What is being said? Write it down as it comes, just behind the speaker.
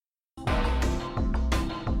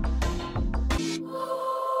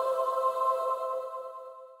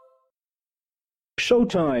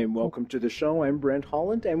Showtime! Welcome to the show. I'm Brent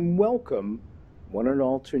Holland, and welcome, one and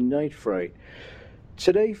all, to Night Fright.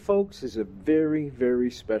 Today, folks, is a very, very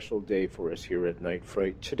special day for us here at Night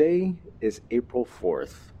Fright. Today is April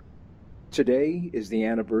 4th. Today is the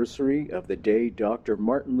anniversary of the day Dr.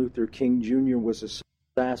 Martin Luther King Jr. was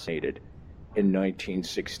assassinated in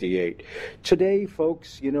 1968. Today,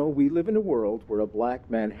 folks, we live in a world where a black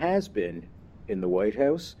man has been in the White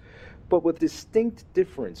House, but with distinct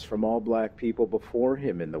difference from all black people before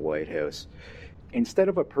him in the White House. Instead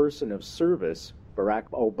of a person of service, Barack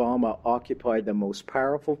Obama occupied the most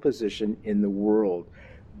powerful position in the world,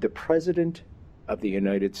 the President of the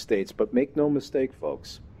United States. But make no mistake,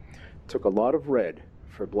 folks, it took a lot of red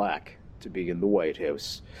for black to be in the White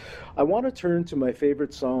House. I want to turn to my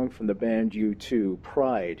favorite song from the band U2,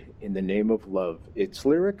 Pride in the Name of Love. Its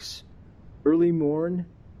lyrics: early morn,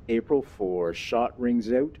 April 4, shot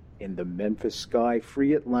rings out in the Memphis sky,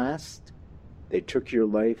 free at last. They took your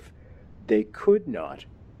life. They could not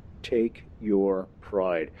take your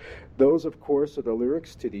pride. Those, of course, are the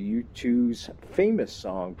lyrics to the U2's famous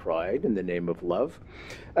song, Pride in the Name of Love.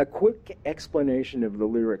 A quick explanation of the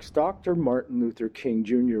lyrics. Dr. Martin Luther King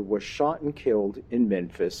Jr. was shot and killed in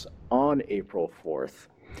Memphis on April 4th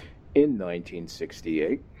in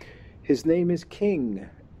 1968. His name is King,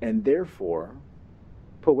 and therefore,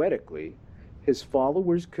 poetically, his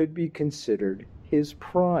followers could be considered his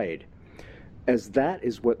pride, as that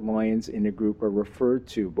is what lions in a group are referred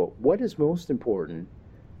to. But what is most important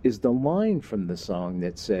is the line from the song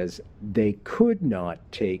that says, they could not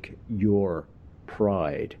take your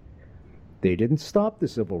pride. They didn't stop the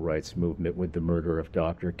civil rights movement with the murder of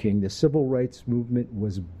Dr. King. The civil rights movement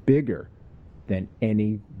was bigger than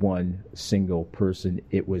any one single person.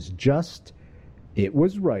 It was just, it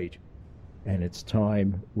was right, and its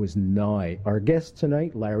time was nigh. Our guests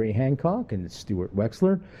tonight, Larry Hancock and Stuart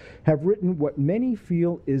Wexler, have written what many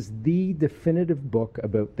feel is the definitive book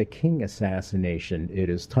about the King assassination. It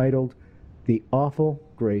is titled The Awful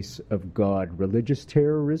Grace of God: Religious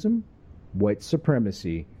Terrorism, White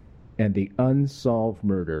Supremacy, and the Unsolved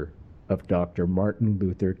Murder of Dr. Martin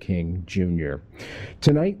Luther King Jr.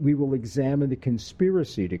 Tonight we will examine the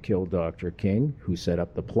conspiracy to kill Dr. King, who set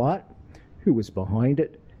up the plot, who was behind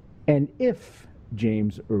it, and if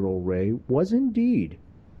James Earl Ray was indeed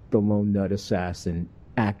the lone nut assassin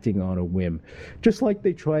acting on a whim, just like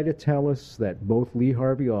they try to tell us that both Lee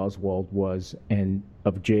Harvey Oswald was and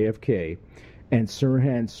of JFK, and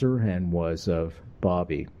Sirhan Sirhan was of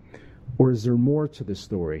Bobby. Or is there more to the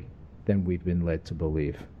story than we've been led to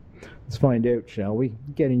believe? Let's find out, shall we?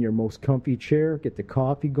 Get in your most comfy chair, get the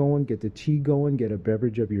coffee going, get the tea going, get a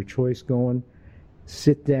beverage of your choice going.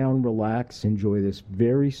 Sit down, relax, enjoy this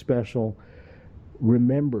very special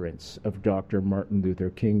remembrance of Dr. Martin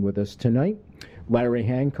Luther King with us tonight. Larry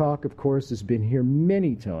Hancock, of course, has been here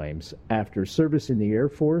many times. After service in the Air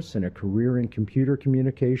Force and a career in computer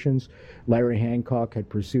communications, Larry Hancock had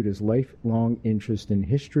pursued his lifelong interest in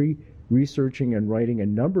history, researching and writing a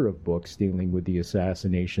number of books dealing with the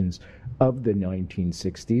assassinations of the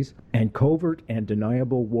 1960s and covert and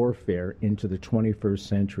deniable warfare into the 21st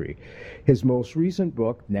century. His most recent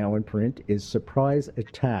book, now in print, is Surprise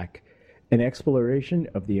Attack, an exploration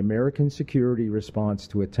of the American security response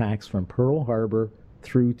to attacks from Pearl Harbor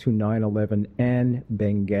through to 9/11 and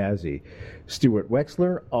Benghazi. Stuart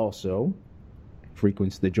Wexler also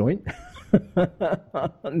frequents the joint.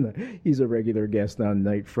 He's a regular guest on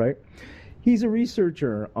Night Fright. He's a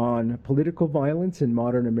researcher on political violence in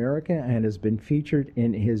modern America and has been featured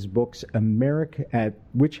in his books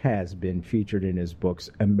which has been featured in his books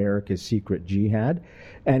America's Secret Jihad,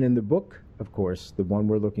 and in the book, of course, the one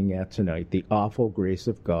we're looking at tonight, The Awful Grace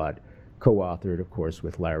of God, co-authored, of course,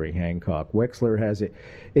 with Larry Hancock. Wexler has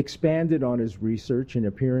expanded on his research and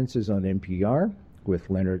appearances on NPR with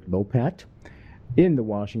Leonard Lopat, in the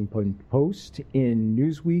Washington Post, in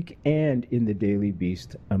Newsweek, and in the Daily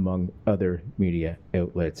Beast, among other media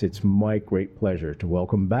outlets. It's my great pleasure to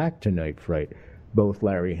welcome back to Night Fright both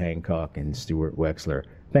Larry Hancock and Stuart Wexler.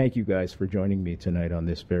 Thank you guys for joining me tonight on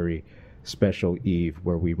this very special eve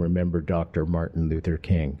where we remember Dr. Martin Luther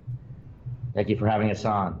King. Thank you for having us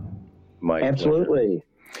on. My Absolutely.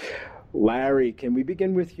 Pleasure. Larry, can we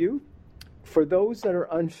begin with you? For those that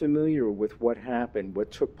are unfamiliar with what happened,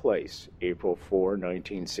 what took place April 4,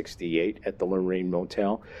 1968 at the Lorraine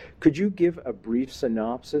Motel, could you give a brief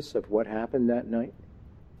synopsis of what happened that night?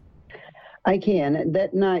 I can.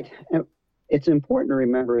 That night, it's important to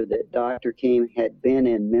remember that Dr. King had been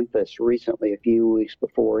in Memphis recently, a few weeks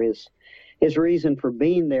before. His reason for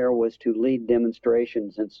being there was to lead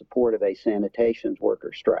demonstrations in support of a sanitation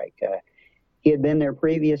worker strike. He had been there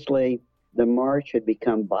previously. The march had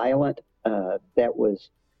become violent. That was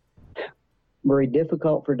very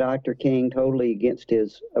difficult for Dr. King, totally against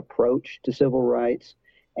his approach to civil rights,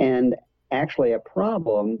 and actually a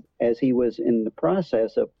problem as he was in the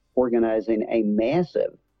process of organizing a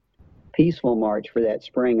massive peaceful march for that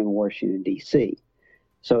spring in Washington, D.C.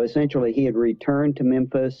 So essentially, he had returned to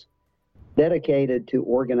Memphis, dedicated to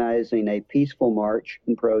organizing a peaceful march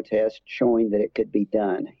and protest, showing that it could be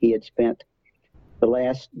done. He had spent the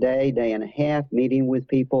last day and a half meeting with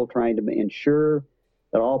people, trying to ensure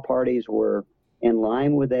that all parties were in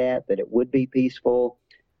line with that it would be peaceful.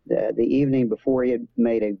 The evening before, he had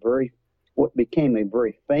made what became a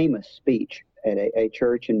very famous speech at a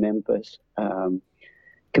church in Memphis,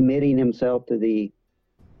 committing himself to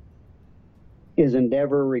his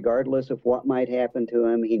endeavor, regardless of what might happen to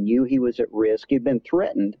him. He knew he was at risk. He'd been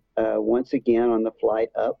threatened once again on the flight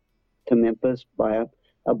up to Memphis by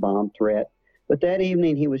a bomb threat. But that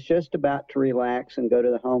evening, he was just about to relax and go to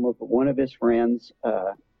the home of one of his friends,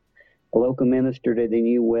 a local minister that he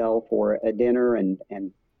knew well, for a dinner and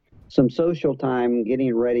some social time,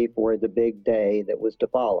 getting ready for the big day that was to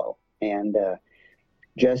follow. And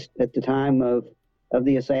just at the time of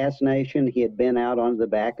the assassination, he had been out on the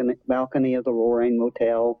balcony of the Lorraine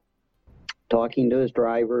Motel, talking to his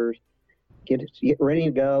drivers, get ready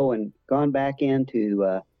to go, and gone back in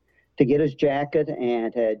to get his jacket,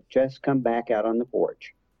 and had just come back out on the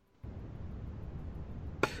porch.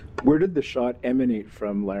 Where did the shot emanate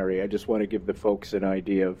from, Larry? I just want to give the folks an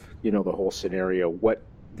idea of, the whole scenario, what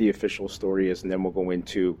the official story is, and then we'll go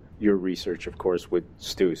into your research, of course, with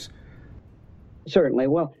Stus. Certainly.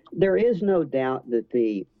 Well, there is no doubt that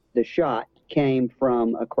the shot came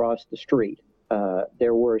from across the street.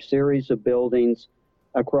 There were a series of buildings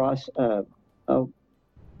across a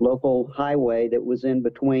local highway that was in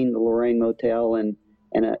between the Lorraine Motel and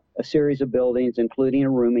a series of buildings, including a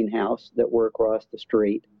rooming house, that were across the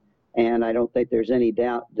street. And I don't think there's any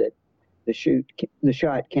doubt that the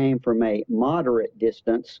shot came from a moderate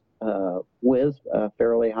distance with a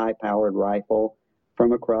fairly high-powered rifle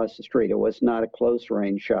from across the street. It was not a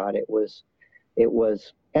close-range shot. It was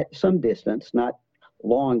at some distance, not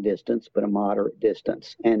long distance, but a moderate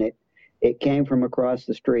distance. And it came from across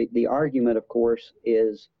the street. The argument, of course,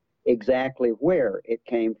 is exactly where it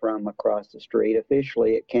came from across the street.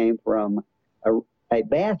 Officially, it came from a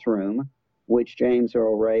bathroom, which James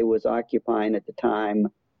Earl Ray was occupying at the time,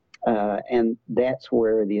 and that's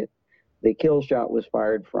where the kill shot was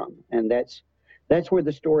fired from. And that's where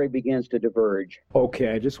the story begins to diverge. Okay,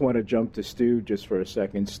 I just want to jump to Stu just for a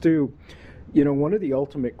second. Stu, one of the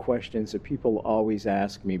ultimate questions that people always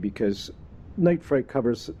ask me, because Night Fright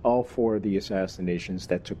covers all four of the assassinations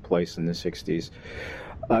that took place in the 60s.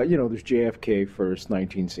 There's JFK first,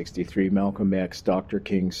 1963, Malcolm X, Dr.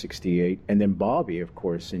 King, 68, and then Bobby, of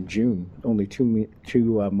course, in June, only two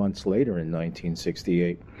months later in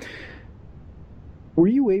 1968. Were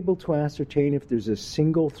you able to ascertain if there's a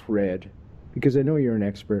single thread, because I know you're an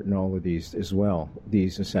expert in all of these as well,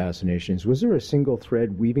 these assassinations, was there a single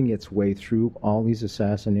thread weaving its way through all these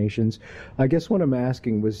assassinations? I guess what I'm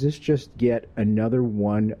asking, was this just yet another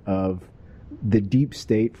one of the deep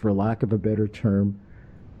state, for lack of a better term,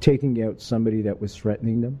 taking out somebody that was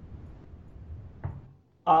threatening them?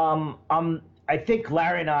 I think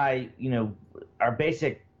Larry and I, our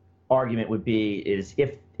basic argument would be is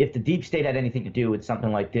if the deep state had anything to do with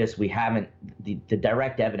something like this, we haven't, the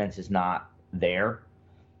direct evidence is not there.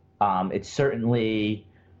 There's certainly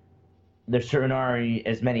aren't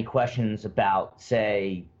as many questions about,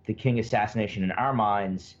 say, the King assassination in our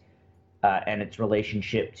minds and its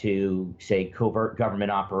relationship to, say, covert government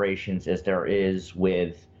operations as there is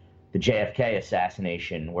with the JFK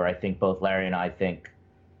assassination, where I think both Larry and I think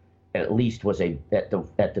at least was at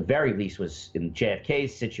the very least was, in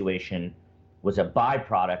JFK's situation, was a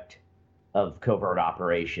byproduct of covert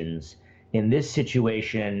operations. In this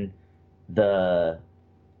situation, the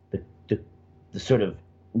sort of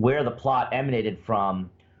where the plot emanated from,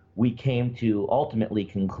 we came to ultimately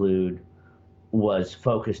conclude was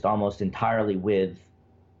focused almost entirely with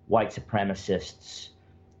white supremacists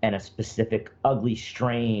and a specific ugly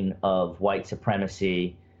strain of white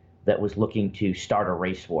supremacy that was looking to start a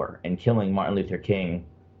race war, and killing Martin Luther King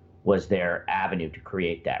was their avenue to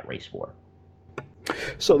create that race war.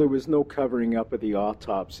 So there was no covering up of the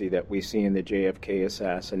autopsy that we see in the JFK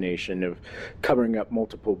assassination, of covering up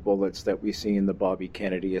multiple bullets that we see in the Bobby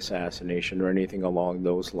Kennedy assassination, or anything along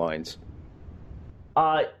those lines?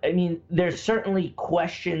 There's certainly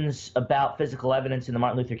questions about physical evidence in the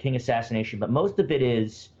Martin Luther King assassination, but most of it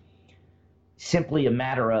is simply a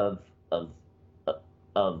matter of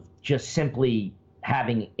just simply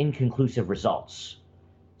having inconclusive results.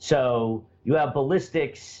 So you have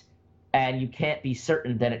ballistics and you can't be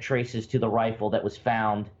certain that it traces to the rifle that was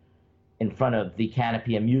found in front of the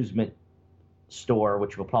Canopy amusement store,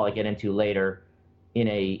 which we'll probably get into later, in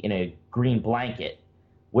a green blanket.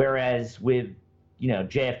 Whereas with,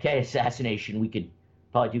 JFK assassination, we could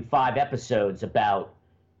probably do 5 episodes about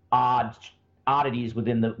oddities with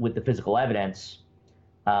the physical evidence,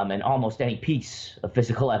 and almost any piece of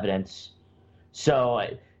physical evidence. So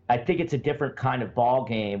I think it's a different kind of ball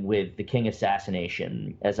game with the King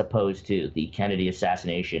assassination as opposed to the Kennedy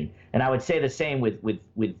assassination. And I would say the same with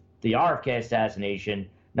the RFK assassination,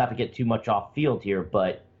 not to get too much off field here,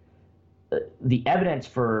 but the evidence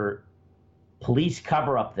for police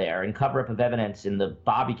cover-up there and cover-up of evidence in the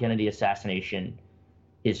Bobby Kennedy assassination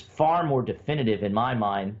is far more definitive in my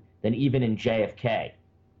mind than even in JFK.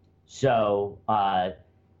 So,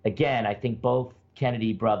 again, I think both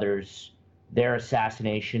Kennedy brothers, their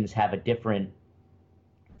assassinations have a different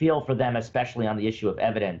feel for them, especially on the issue of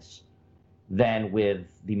evidence, than with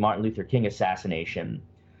the Martin Luther King assassination.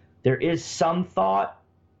 There is some thought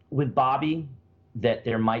with Bobby that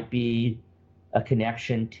there might be a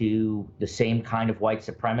connection to the same kind of white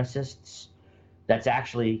supremacists. That's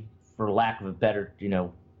actually, for lack of a better,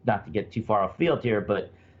 not to get too far off field here,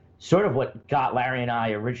 but sort of what got Larry and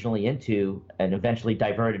I originally into and eventually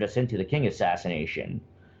diverted us into the King assassination.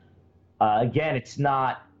 Again, it's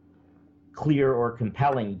not clear or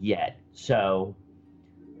compelling yet. So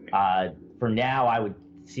for now, I would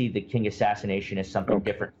see the King assassination as something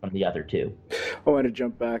different from the other two. I want to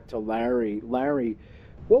jump back to Larry. Larry,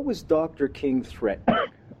 what was Dr. King threatening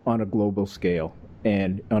on a global scale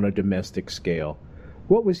and on a domestic scale?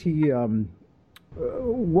 What was he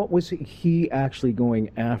actually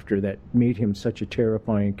going after that made him such a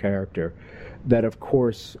terrifying character that, of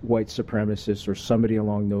course, white supremacists or somebody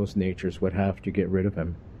along those natures would have to get rid of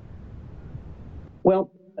him?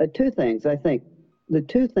 Well, 2 things. I think the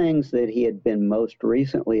 2 things that he had been most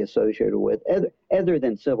recently associated with, other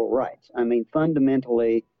than civil rights, I mean,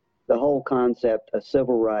 fundamentally, the whole concept of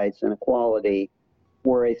civil rights and equality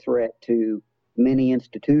were a threat to many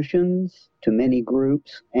institutions, to many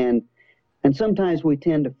groups, and sometimes we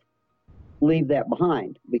tend to leave that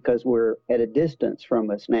behind because we're at a distance from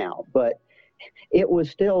us now. But it was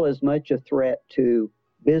still as much a threat to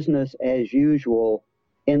business as usual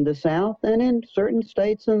in the South and in certain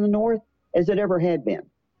states in the North as it ever had been.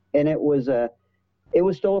 And it was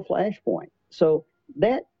still a flashpoint. So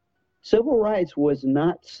that civil rights was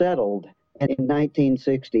not settled in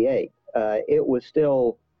 1968. It was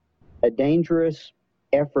still a dangerous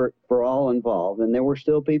effort for all involved, and there were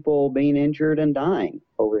still people being injured and dying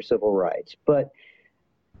over civil rights. But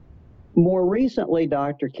more recently,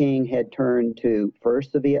 Dr. King had turned to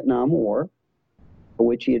first the Vietnam War,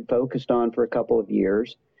 which he had focused on for a couple of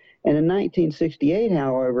years. And in 1968,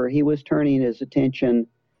 however, he was turning his attention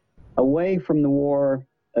away from the war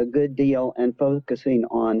a good deal and focusing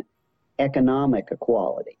on economic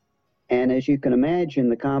equality. And as you can imagine,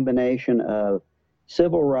 the combination of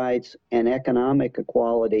civil rights and economic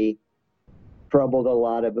equality troubled a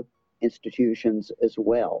lot of institutions as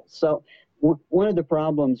well. So one of the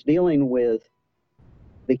problems dealing with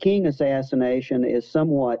the King assassination is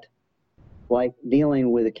somewhat like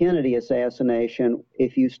dealing with the Kennedy assassination.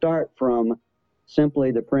 If you start from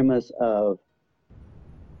simply the premise of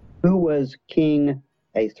who was King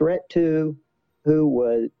a threat to, who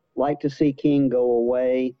would like to see King go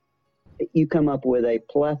away, you come up with a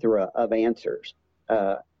plethora of answers.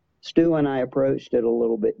 Stu and I approached it a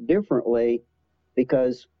little bit differently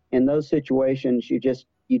because in those situations you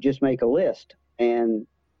just make a list and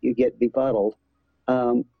you get befuddled.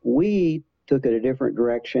 We took it a different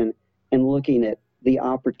direction in looking at the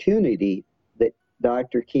opportunity that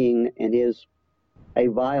Dr. King and a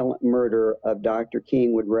violent murder of Dr.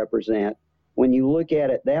 King would represent. When you look at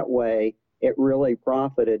it that way, it really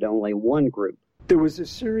profited only one group. There was a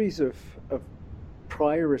series of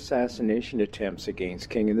prior assassination attempts against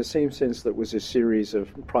King in the same sense that was a series of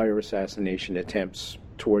prior assassination attempts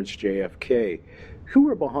towards JFK. Who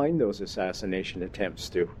were behind those assassination attempts,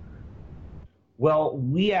 Stu? Well,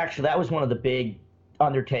 that was one of the big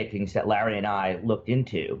undertakings that Larry and I looked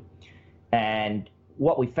into. And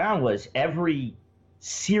what we found was every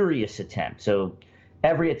serious attempt, so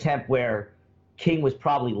every attempt where King was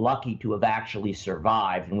probably lucky to have actually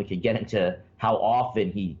survived, and we could get into how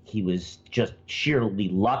often he was just sheerly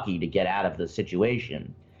lucky to get out of the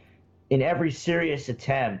situation. In every serious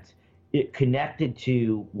attempt, it connected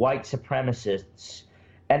to white supremacists.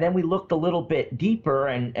 And then we looked a little bit deeper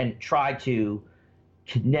and tried to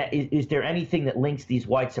connect, is there anything that links these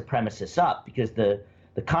white supremacists up? Because the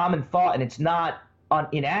common thought, and it's not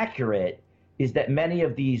inaccurate, is that many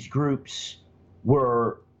of these groups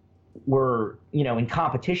were were, in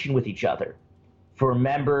competition with each other for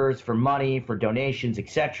members, for money, for donations,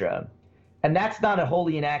 etc. And that's not a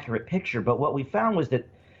wholly inaccurate picture, but what we found was that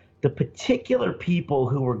the particular people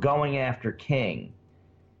who were going after King,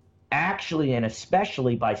 actually and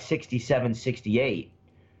especially by 67, 68,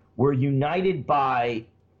 were united by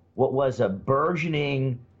what was a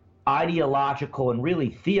burgeoning ideological and really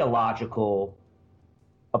theological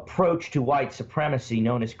approach to white supremacy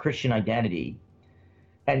known as Christian identity.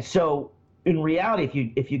 And so in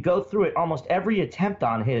reality, if you go through it, almost every attempt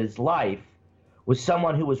on his life was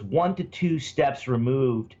someone who was 1 to 2 steps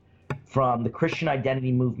removed from the Christian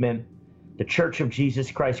identity movement, the Church of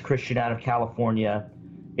Jesus Christ Christian out of California,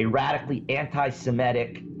 a radically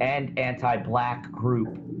anti-Semitic and anti-black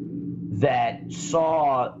group that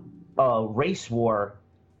saw a race war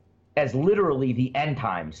as literally the end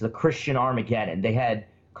times, the Christian Armageddon. They had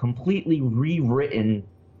completely rewritten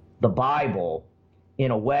the Bible in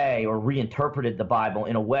a way, or reinterpreted the Bible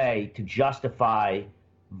in a way to justify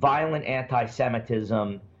violent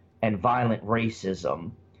anti-Semitism and violent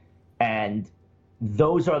racism. And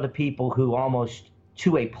those are the people who almost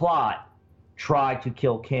to a plot tried to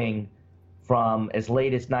kill King from as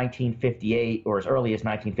late as 1958 or as early as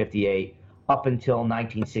 1958 up until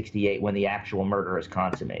 1968 when the actual murder is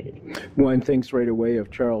consummated. One thinks right away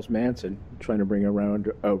of Charles Manson trying to bring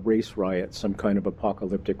around a race riot, some kind of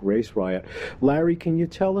apocalyptic race riot. Larry, can you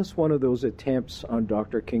tell us one of those attempts on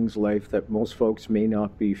Dr. King's life that most folks may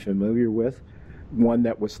not be familiar with, one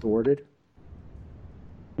that was thwarted?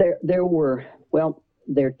 There were, well,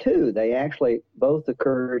 there are two. They actually both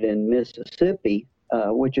occurred in Mississippi,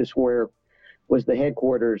 which is where was the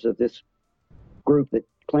headquarters of this group, that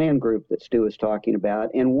Klan group that Stu was talking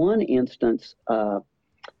about. In one instance,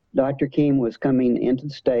 Dr. King was coming into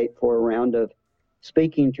the state for a round of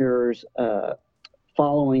speaking tours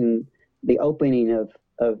following the opening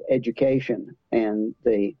of education and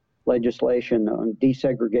the legislation on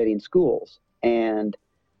desegregating schools. And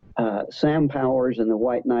Sam Powers and the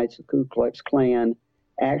White Knights of Ku Klux Klan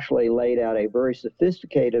actually laid out a very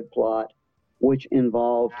sophisticated plot which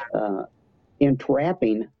involved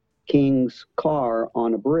entrapping King's car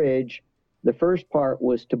on a bridge. The first part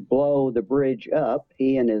was to blow the bridge up,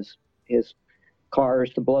 he and his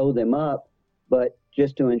cars to blow them up, but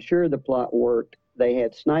just to ensure the plot worked, they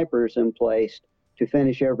had snipers in place to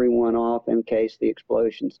finish everyone off in case the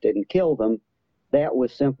explosions didn't kill them. That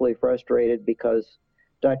was simply frustrated because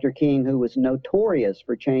Dr. King, who was notorious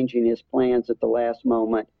for changing his plans at the last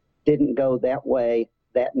moment, didn't go that way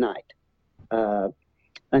that night.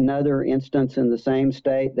 Another instance in the same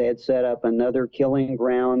state, they had set up another killing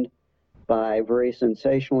ground by very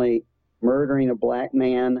sensationally murdering a black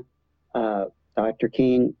man. Dr.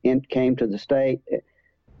 King came to the state.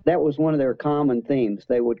 That was one of their common themes.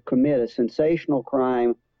 They would commit a sensational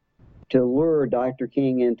crime to lure Dr.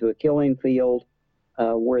 King into a killing field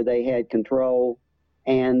where they had control,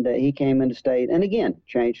 and he came into state and again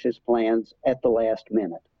changed his plans at the last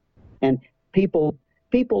minute. And people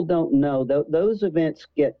don't know. Those events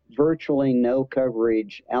get virtually no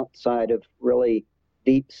coverage outside of really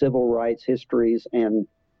deep civil rights histories and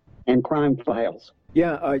crime files.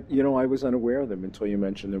 Yeah, I was unaware of them until you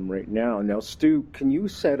mentioned them right now. Now, Stu, can you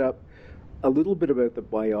set up a little bit about the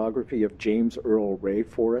biography of James Earl Ray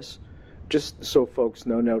for us? Just so folks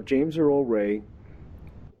know. Now, James Earl Ray,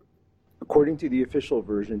 according to the official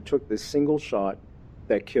version, took the single shot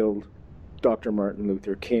that killed Dr. Martin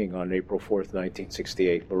Luther King on April 4th,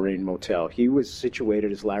 1968, Lorraine Motel. He was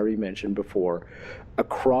situated, as Larry mentioned before,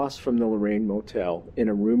 across from the Lorraine Motel in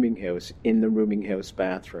a rooming house, in the rooming house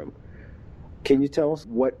bathroom. Can you tell us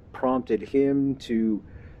what prompted him to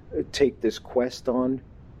take this quest on?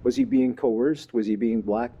 Was he being coerced? Was he being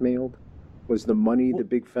blackmailed? Was the money the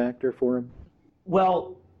big factor for him?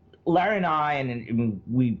 Well, Larry and I, and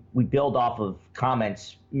we build off of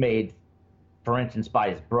comments made, for instance, by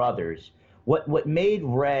his brothers. What made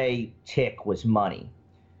Ray tick was money.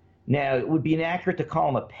 Now, it would be inaccurate to call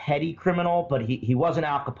him a petty criminal, but he wasn't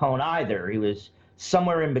Al Capone either. He was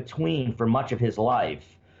somewhere in between for much of his life.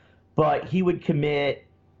 But he would commit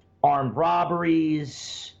armed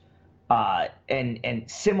robberies and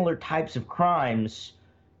similar types of crimes.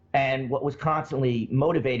 And what was constantly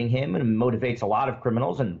motivating him, and motivates a lot of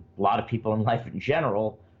criminals and a lot of people in life in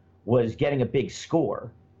general, was getting a big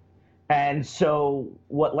score. And so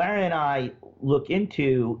what Larry and I look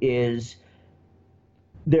into is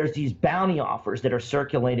there's these bounty offers that are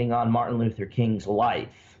circulating on Martin Luther King's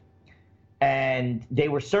life. And they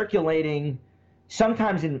were circulating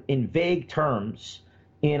sometimes in vague terms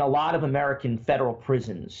in a lot of American federal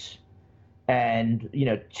prisons. And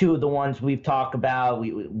two of the ones we've talked about,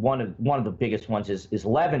 one of the biggest ones is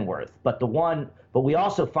Leavenworth. But we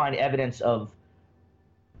also find evidence of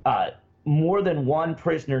more than one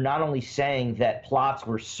prisoner not only saying that plots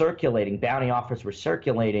were circulating, bounty offers were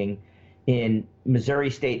circulating in Missouri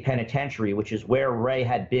State Penitentiary, which is where Ray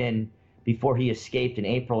had been before he escaped in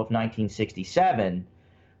April of 1967,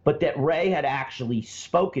 but that Ray had actually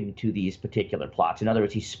spoken to these particular plots. In other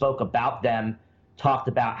words, he spoke about them, talked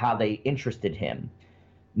about how they interested him.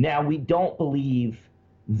 Now, we don't believe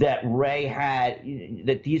that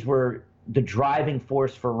that these were the driving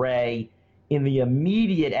force for Ray in the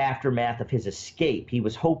immediate aftermath of his escape. He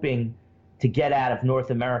was hoping to get out of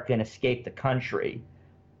North America and escape the country.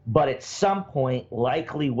 But at some point,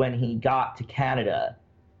 likely when he got to Canada,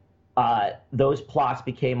 those bounties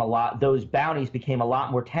became a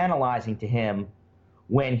lot more tantalizing to him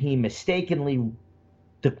when he mistakenly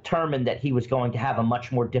determined that he was going to have a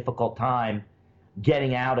much more difficult time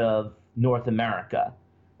getting out of North America.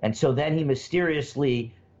 And so then he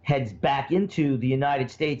mysteriously heads back into the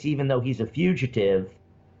United States, even though he's a fugitive.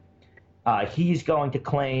 He's going to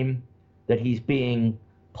claim that he's being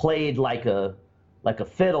played like a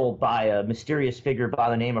fiddle by a mysterious figure by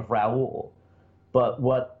the name of Raoul. But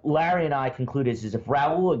what Larry and I conclude is if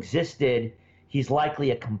Raoul existed, he's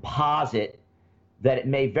likely a composite that it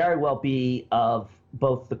may very well be of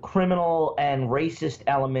both the criminal and racist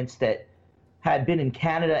elements that had been in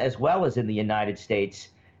Canada as well as in the United States,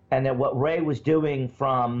 and that what Ray was doing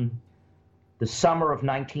from the summer of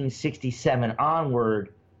 1967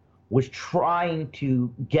 onward was trying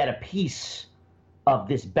to get a piece of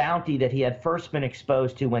this bounty that he had first been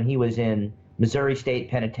exposed to when he was in Missouri State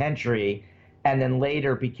Penitentiary, and then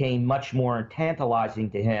later became much more tantalizing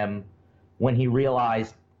to him when he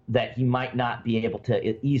realized that he might not be able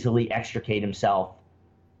to easily extricate himself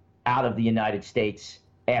out of the United States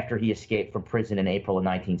after he escaped from prison in April of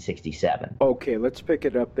 1967. Okay, let's pick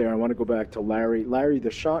it up there. I want to go back to Larry. Larry,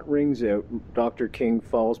 the shot rings out. Dr. King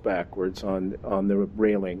falls backwards on the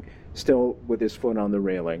railing, still with his foot on the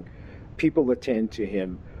railing. People attend to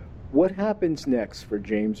him. What happens next for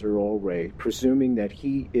James Earl Ray, presuming that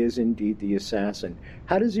he is indeed the assassin?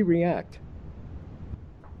 How does he react?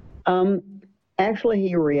 Actually,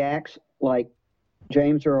 he reacts like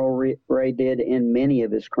James Earl Ray did in many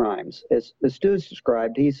of his crimes. As Stu's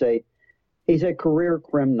described, he's a career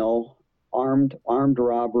criminal, armed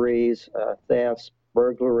robberies, thefts,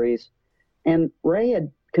 burglaries, and Ray had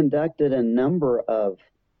conducted a number of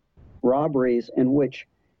robberies in which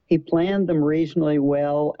he planned them reasonably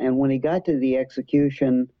well, and when he got to the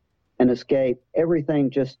execution and escape, everything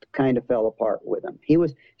just kind of fell apart with him.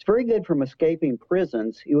 He's very good from escaping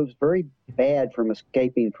prisons. He was very bad from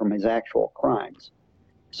escaping from his actual crimes.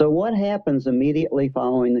 So what happens immediately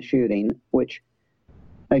following the shooting, which,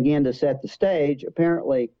 again, to set the stage,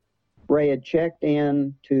 apparently Ray had checked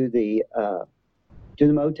in to the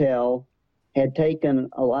motel, had taken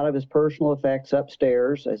a lot of his personal effects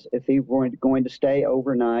upstairs as if he were going to stay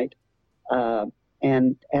overnight,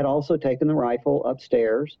 and had also taken the rifle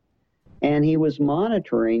upstairs. And he was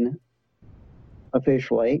monitoring,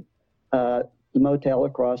 officially, the motel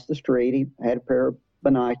across the street. He had a pair of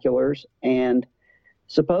binoculars, and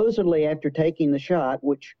supposedly after taking the shot,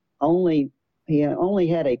 which he only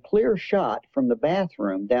had a clear shot from the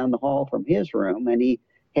bathroom down the hall from his room, and he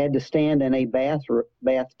had to stand in a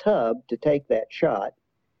bathtub to take that shot.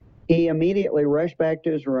 He immediately rushed back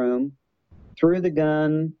to his room, threw the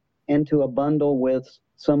gun into a bundle with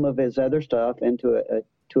some of his other stuff into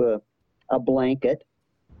a blanket,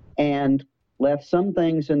 and left some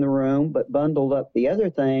things in the room, but bundled up the other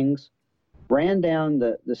things, ran down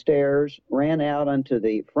the stairs, ran out onto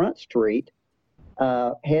the front street,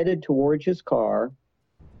 headed towards his car,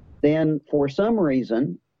 then for some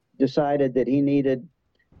reason decided that he needed,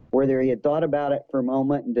 whether he had thought about it for a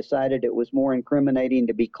moment and decided it was more incriminating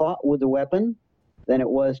to be caught with a weapon than it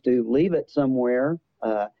was to leave it somewhere.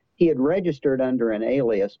 He had registered under an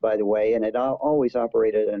alias, by the way, and had always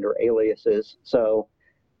operated under aliases. So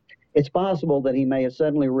it's possible that he may have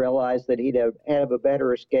suddenly realized that he'd have a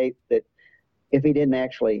better escape that if he didn't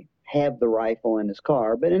actually have the rifle in his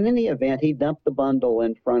car. But in any event, he dumped the bundle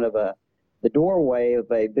in front of the doorway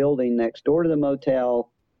of a building next door to the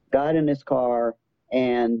motel, got in his car,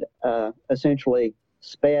 and essentially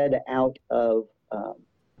sped out of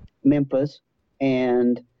Memphis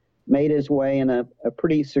and made his way in a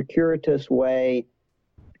pretty circuitous way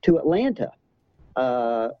to Atlanta.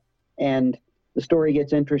 And the story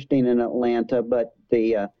gets interesting in Atlanta, but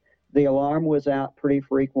the alarm was out pretty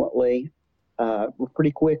frequently,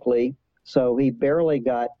 pretty quickly, so he barely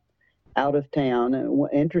got out of town. And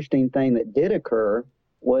one interesting thing that did occur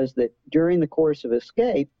was that during the course of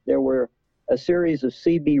escape, there were a series of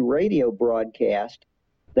CB radio broadcasts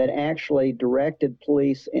that actually directed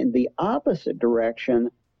police in the opposite direction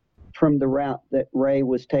from the route that Ray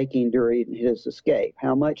was taking during his escape.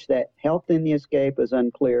 How much that helped in the escape is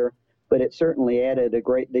unclear, but it certainly added a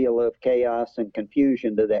great deal of chaos and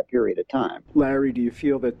confusion to that period of time. Larry, do you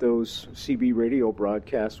feel that those CB radio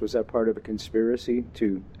broadcasts, was that part of a conspiracy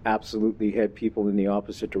to absolutely head people in the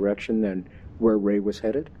opposite direction than where Ray was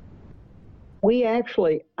headed?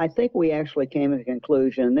 I think we actually came to the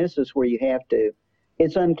conclusion, and this is where you have to,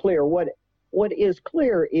 it's unclear. What is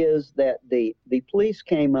clear is that the police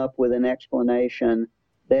came up with an explanation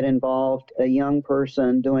that involved a young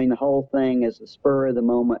person doing the whole thing as a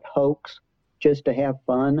spur-of-the-moment hoax, just to have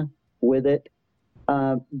fun with it.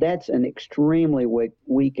 That's an extremely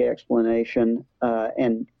weak explanation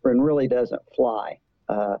and really doesn't fly.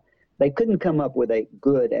 They couldn't come up with a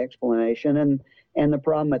good explanation, and the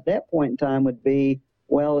problem at that point in time would be,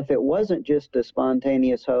 well, if it wasn't just a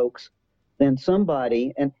spontaneous hoax, then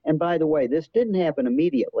somebody, and by the way, this didn't happen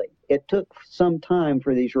immediately. It took some time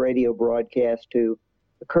for these radio broadcasts to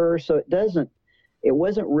occur, so it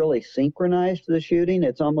wasn't really synchronized to the shooting.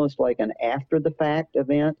 It's almost like an after-the-fact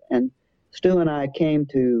event, and Stu and I came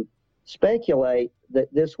to speculate that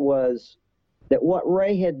what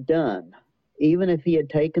Ray had done, even if he had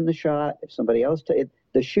taken the shot, if somebody else took it,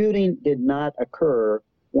 the shooting did not occur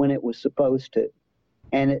when it was supposed to.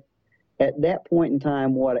 And at that point in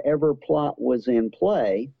time, whatever plot was in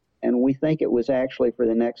play, and we think it was actually for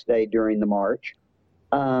the next day during the march,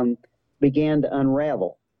 began to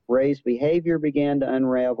unravel. Ray's behavior began to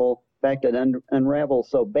unravel. In fact, it unraveled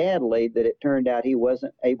so badly that it turned out he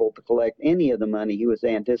wasn't able to collect any of the money he was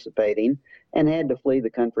anticipating and had to flee the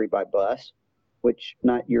country by bus, which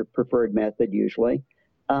not your preferred method usually.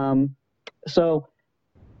 So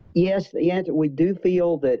yes, the answer, we do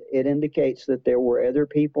feel that it indicates that there were other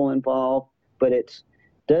people involved, but it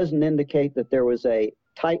doesn't indicate that there was a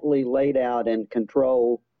tightly laid out and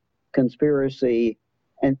controlled conspiracy,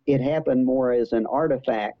 and it happened more as an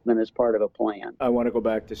artifact than as part of a plan. I want to go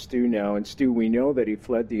back to Stu now. And Stu, we know that he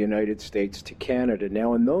fled the United States to Canada.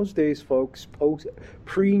 Now, in those days, folks,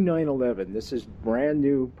 pre-9/11, this is brand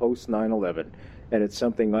new post-9/11, and it's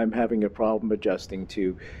something I'm having a problem adjusting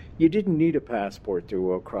to. You didn't need a passport to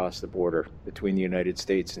go across the border between the United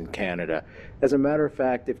States and Canada. As a matter of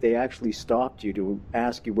fact, if they actually stopped you to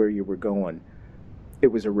ask you where you were going, it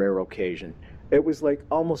was a rare occasion. It was like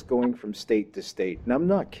almost going from state to state. And I'm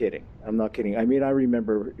not kidding. I mean, I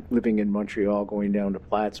remember living in Montreal, going down to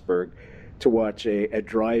Plattsburgh to watch a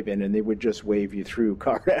drive-in, and they would just wave you through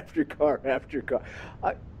car after car after car.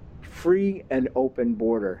 Free and open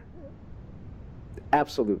border.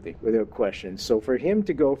 Absolutely, without question. So for him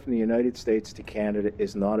to go from the United States to Canada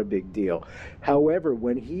is not a big deal. However,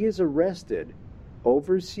 when he is arrested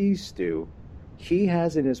overseas, Stu, he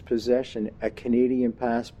has in his possession a Canadian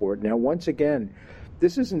passport. Now, once again,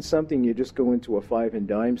 this isn't something you just go into a five and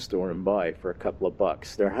dime store and buy for a couple of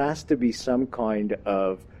bucks. There has to be some kind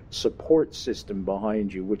of support system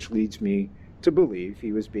behind you, which leads me to believe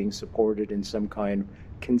he was being supported in some kind of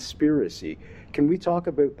conspiracy. Can we talk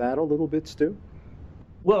about that a little bit, Stu?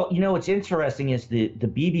 Well, you know, what's interesting is the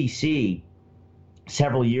BBC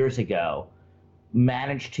several years ago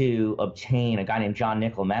managed to obtain, a guy named John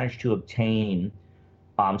Nichol managed to obtain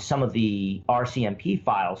some of the RCMP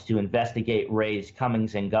files to investigate Ray's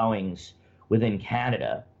comings and goings within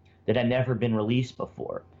Canada that had never been released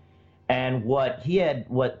before. And one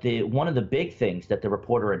of the big things that the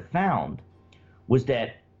reporter had found was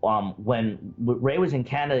that when Ray was in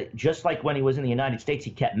Canada, just like when he was in the United States,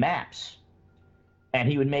 he kept maps. And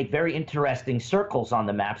he would make very interesting circles on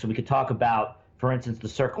the map. So we could talk about, for instance, the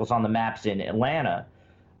circles on the maps in Atlanta.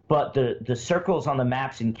 But the circles on the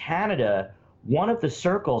maps in Canada, one of the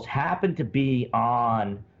circles happened to be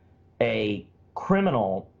on a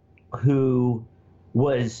criminal who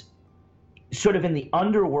was sort of in the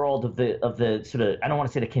underworld of the sort of, I don't want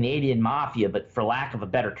to say the Canadian mafia, but for lack of a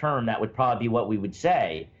better term, that would probably be what we would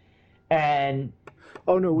say. And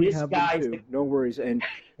oh no, we have them too. No worries. And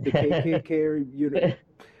the KKK,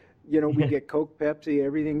 you know, we get Coke, Pepsi,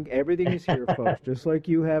 everything is here, folks. Just like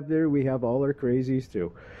you have there, we have all our crazies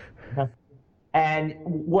too. And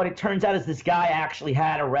what it turns out is this guy actually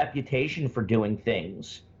had a reputation for doing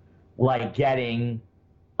things like getting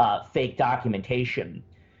fake documentation.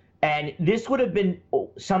 And this would have been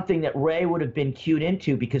something that Ray would have been cued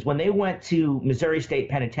into, because when they went to Missouri State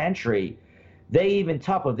Penitentiary, they even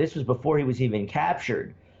this was before he was even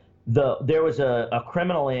captured. There was a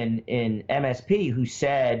criminal in MSP who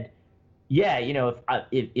said, yeah, you know,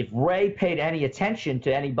 if Ray paid any attention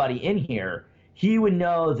to anybody in here, he would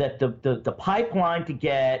know that the pipeline to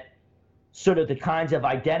get sort of the kinds of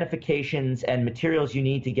identifications and materials you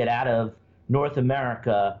need to get out of North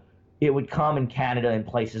America, it would come in Canada and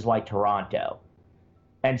places like Toronto.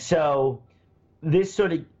 And so this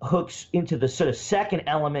sort of hooks into the sort of second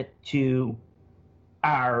element to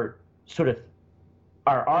our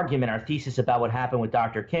argument, our thesis about what happened with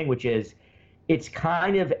Dr. King, which is it's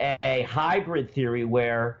kind of a hybrid theory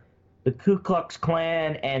where the Ku Klux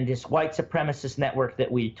Klan and this white supremacist network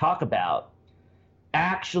that we talk about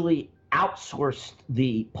actually outsourced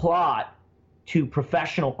the plot to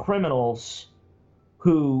professional criminals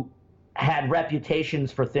who had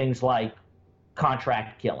reputations for things like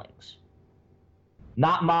contract killings.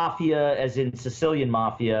 Not mafia as in Sicilian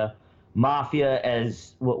mafia, mafia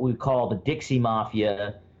as what we call the Dixie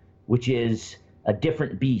Mafia, which is a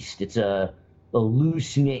different beast. It's a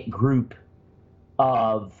loose-knit group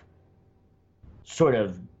of sort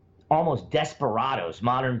of almost desperados,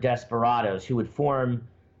 modern desperados, who would form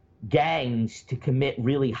gangs to commit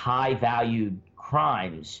really high-valued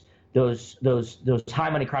crimes. Those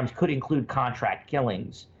high-money crimes could include contract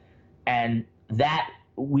killings. And that's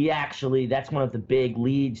one of the big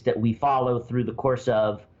leads that we follow through the course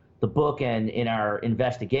of the book and in our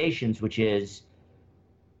investigations, which is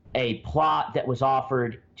a plot that was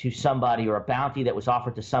offered to somebody, or a bounty that was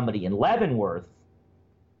offered to somebody in Leavenworth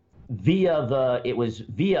it was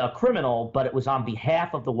via a criminal, but it was on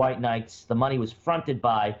behalf of the White Knights. The money was fronted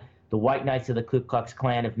by the White Knights of the Ku Klux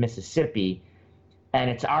Klan of Mississippi. And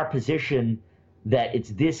it's our position that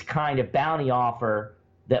it's this kind of bounty offer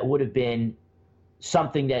that would have been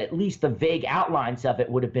something that, at least the vague outlines of it,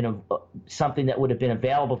 would have been something that would have been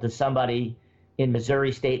available to somebody in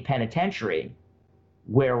Missouri State Penitentiary,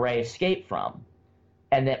 where Ray escaped from,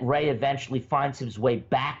 and that Ray eventually finds his way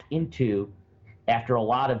back into, after a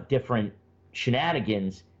lot of different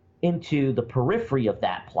shenanigans, into the periphery of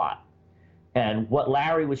that plot. And what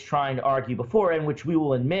Larry was trying to argue before, and which we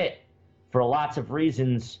will admit, for lots of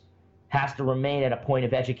reasons, has to remain at a point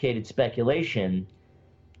of educated speculation,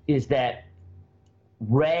 is that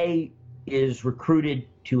Ray is recruited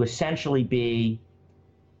to essentially be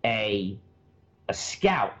a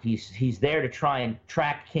scout. He's there to try and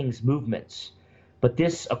track King's movements. But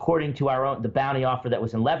this, according to the bounty offer that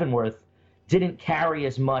was in Leavenworth, didn't carry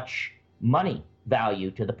as much money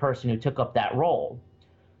value to the person who took up that role.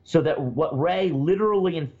 So that what Ray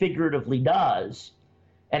literally and figuratively does,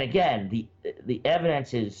 and again, the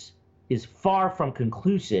evidence is far from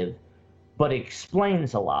conclusive, but it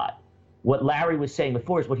explains a lot. What Larry was saying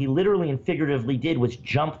before is what he literally and figuratively did was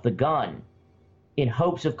jump the gun in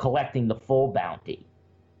hopes of collecting the full bounty.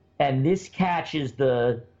 And this catches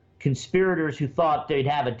the conspirators who thought they'd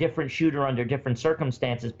have a different shooter under different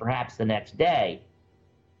circumstances, perhaps the next day,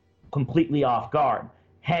 completely off guard.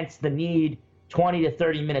 Hence the need 20 to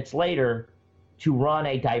 30 minutes later to run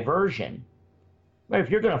a diversion.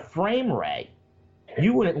 If you're going to frame Ray,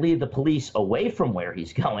 you wouldn't lead the police away from where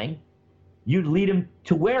he's going. You'd lead him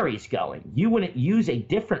to where he's going. You wouldn't use a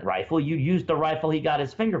different rifle. You'd use the rifle he got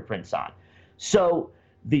his fingerprints on. So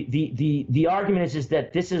the argument is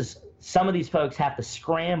that some of these folks have to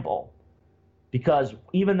scramble, because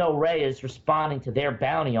even though Ray is responding to their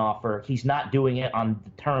bounty offer, he's not doing it on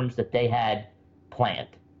the terms that they had planned.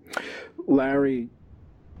 Larry,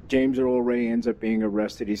 James Earl Ray ends up being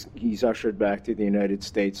arrested. He's ushered back to the United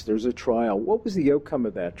States. There's a trial. What was the outcome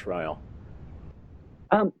of that trial?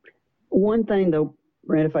 One thing, though,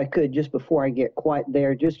 Brent, if I could, just before I get quite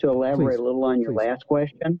there, just to elaborate a little on your last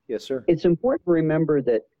question. Yes, sir. It's important to remember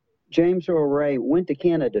that James Earl Ray went to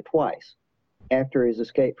Canada twice after his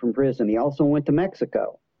escape from prison. He also went to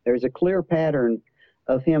Mexico. There's a clear pattern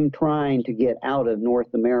of him trying to get out of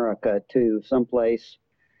North America to someplace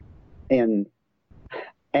in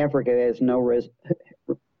Africa. Has no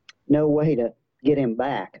way to get him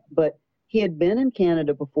back. But he had been in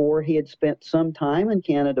Canada before. He had spent some time in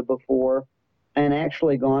Canada before, and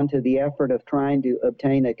actually gone to the effort of trying to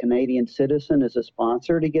obtain a Canadian citizen as a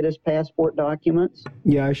sponsor to get his passport documents.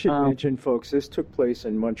 Yeah, I should mention, folks, this took place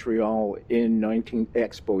in Montreal in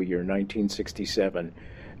Expo year 1967.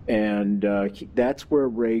 And that's where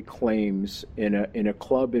Ray claims in a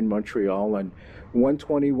club in Montreal on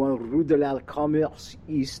 121 Rue de la Commerce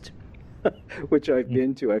East, which I've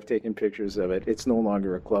been to. I've taken pictures of it. It's no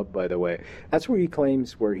longer a club, by the way. That's where he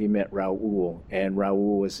claims where he met Raoul. And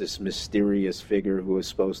Raoul was this mysterious figure who was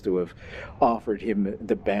supposed to have offered him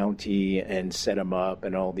the bounty and set him up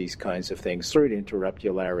and all these kinds of things. Sorry to interrupt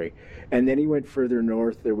you, Larry. And then he went further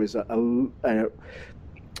north. There was about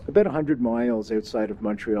 100 miles outside of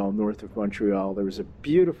Montreal, north of Montreal, there was a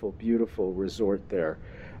beautiful, beautiful resort there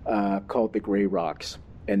called the Grey Rocks.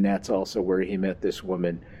 and that's also where he met this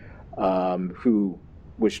woman who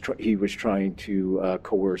he was trying to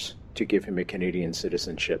coerce to give him a Canadian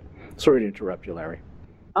citizenship. Sorry to interrupt you, Larry.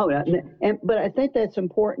 Oh, but I think that's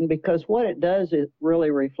important because what it does is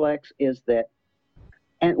really reflects is that,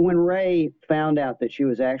 and when Ray found out that she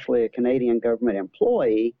was actually a Canadian government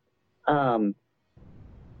employee,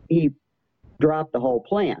 he dropped the whole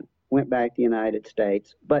plan, went back to the United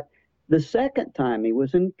States. But the second time he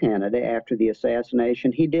was in Canada after the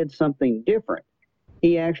assassination, he did something different.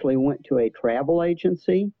 He actually went to a travel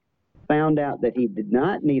agency, found out that he did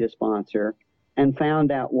not need a sponsor, and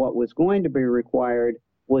found out what was going to be required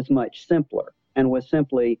was much simpler and was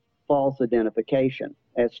simply false identification,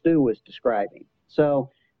 as Stu was describing. So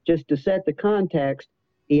just to set the context,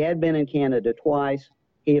 he had been in Canada twice.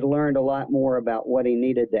 He had learned a lot more about what he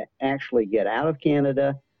needed to actually get out of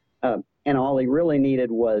Canada, and all he really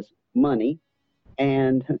needed was money.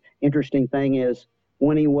 And interesting thing is,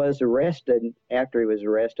 when he was arrested, after he was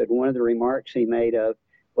arrested, one of the remarks he made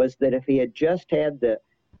was that if he had just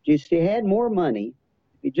had more money,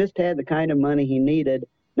 if he just had the kind of money he needed,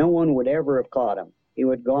 no one would ever have caught him. He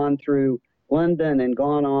would have gone through London and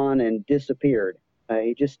gone on and disappeared.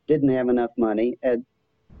 He just didn't have enough money,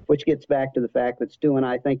 which gets back to the fact that Stu and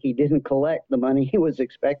I think he didn't collect the money he was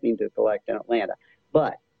expecting to collect in Atlanta.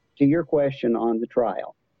 But to your question on the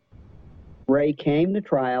trial, Ray came to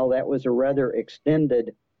trial. That was a rather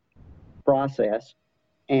extended process.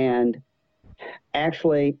 And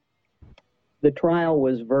actually, the trial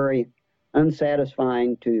was very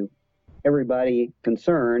unsatisfying to everybody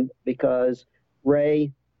concerned because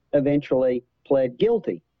Ray eventually pled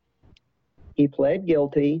guilty. He pled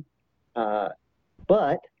guilty,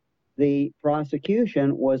 but the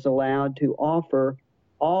prosecution was allowed to offer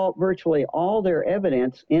virtually all their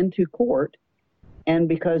evidence into court, and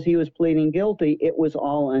because he was pleading guilty, it was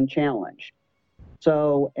all unchallenged.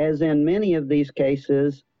 So, as in many of these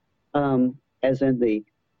cases, as in the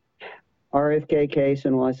RFK case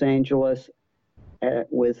in Los Angeles,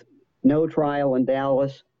 with no trial in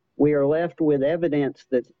Dallas, we are left with evidence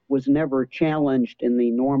that was never challenged in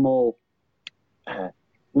the normal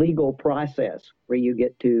legal process, where you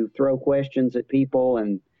get to throw questions at people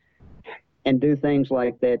and do things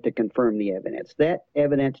like that to confirm the evidence. That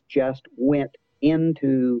evidence just went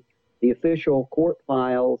into the official court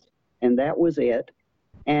files, and that was it.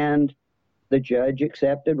 And the judge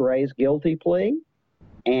accepted Ray's guilty plea,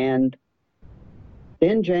 and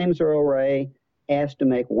then James Earl Ray asked to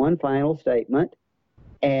make one final statement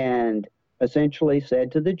and essentially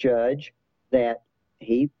said to the judge that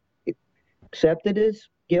he accepted his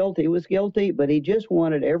guilt, he was guilty, but he just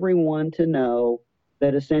wanted everyone to know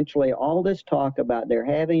that essentially all this talk about there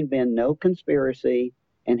having been no conspiracy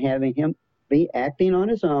and having him be acting on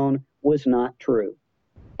his own was not true.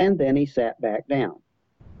 And then he sat back down.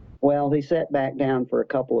 Well, he sat back down for a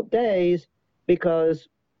couple of days because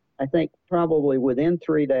I think probably within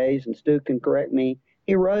 3 days, and Stu can correct me,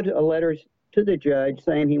 he wrote a letter to the judge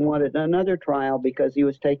saying he wanted another trial because he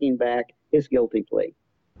was taking back his guilty plea,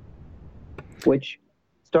 which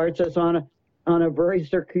starts us on a very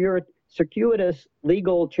circuitous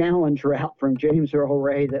legal challenge route from James Earl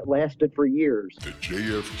Ray that lasted for years. The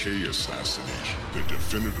JFK Assassination, the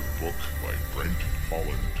definitive book by Brent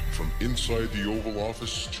Holland. From inside the Oval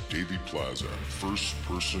Office to Davy Plaza,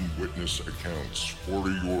 first-person witness accounts.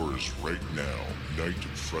 Order yours right now.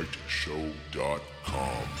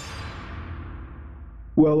 nightfrightshow.com.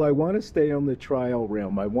 Well, I want to stay on the trial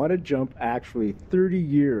realm. I want to jump actually 30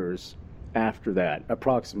 years after that,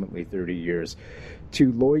 approximately 30 years,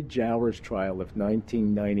 to Lloyd Jowler's trial of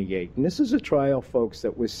 1998. And this is a trial, folks,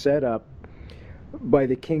 that was set up by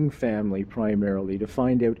the King family primarily to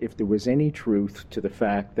find out if there was any truth to the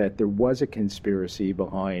fact that there was a conspiracy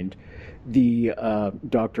behind the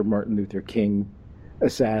Dr. Martin Luther King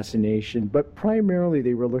assassination, but primarily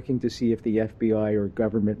they were looking to see if the FBI or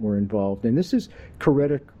government were involved. And this is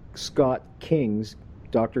Coretta Scott King's,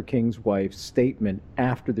 Dr. King's wife's, statement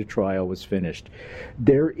after the trial was finished.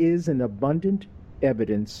 There is an abundant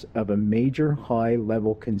evidence of a major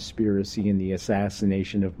high-level conspiracy in the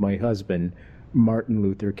assassination of my husband, Martin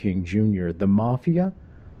Luther King Jr. The mafia,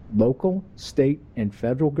 local, state, and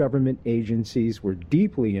federal government agencies were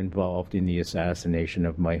deeply involved in the assassination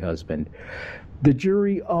of my husband. The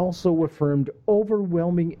jury also affirmed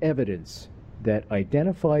overwhelming evidence that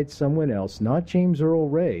identified someone else, not James Earl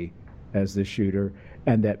Ray, as the shooter,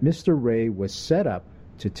 and that Mr. Ray was set up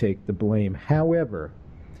to take the blame. However,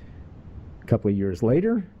 a couple of years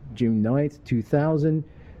later, June 9th, 2000,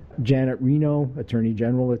 Janet Reno, Attorney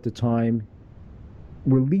General at the time,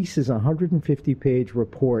 releases a 150-page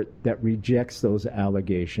report that rejects those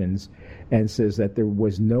allegations and says that there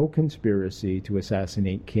was no conspiracy to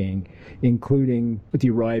assassinate King, including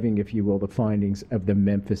deriving, if you will, the findings of the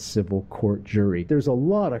Memphis Civil Court jury. There's a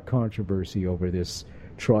lot of controversy over this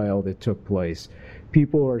trial that took place.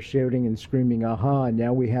 People are shouting and screaming, aha,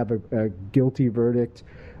 now we have a guilty verdict.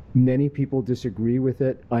 Many people disagree with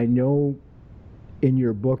it. I know in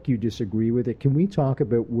your book you disagree with it. Can we talk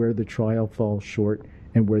about where the trial falls short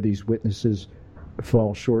and where these witnesses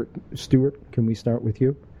fall short? Stuart, can we start with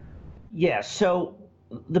you? Yeah, so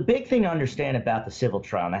the big thing to understand about the civil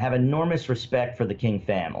trial, and I have enormous respect for the King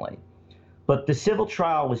family, but the civil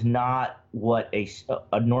trial was not what a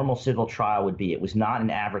normal civil trial would be. It was not an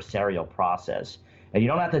adversarial process. And you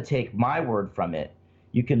don't have to take my word from it.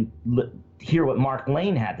 You can hear what Mark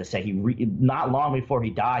Lane had to say. Not long before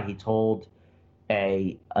he died, he told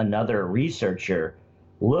another researcher,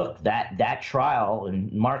 look, that trial,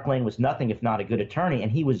 and Mark Lane was nothing if not a good attorney,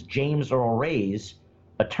 and he was James Earl Ray's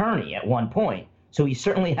attorney at one point. So he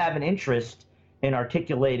certainly had an interest in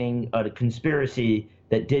articulating a conspiracy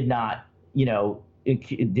that did not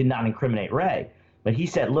incriminate Ray. But he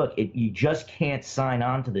said, look, you just can't sign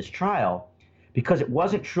on to this trial because it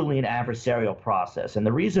wasn't truly an adversarial process. And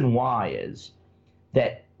the reason why is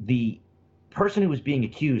that the person who was being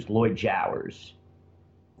accused, Lloyd Jowers,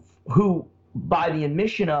 who, by the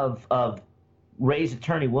admission of Ray's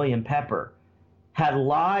attorney, William Pepper, had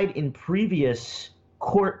lied in previous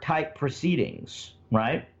court-type proceedings,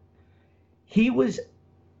 right? He was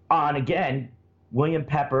on, again, William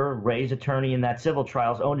Pepper, Ray's attorney in that civil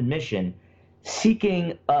trial's own admission,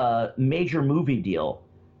 seeking a major movie deal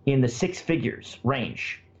in the six figures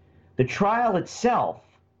range. The trial itself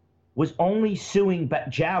was only suing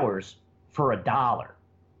Jowers for $1.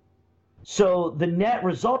 So the net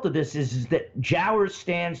result of this is that Jowers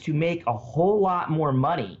stands to make a whole lot more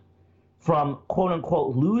money from, quote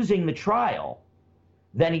unquote, losing the trial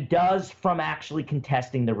than he does from actually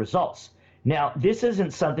contesting the results. Now, this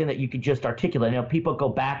isn't something that you could just articulate. People go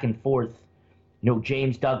back and forth.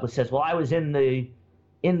 James Douglas says, well, I was in the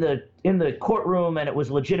courtroom and it was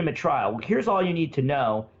a legitimate trial. Well, here's all you need to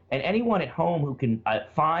know, and anyone at home who can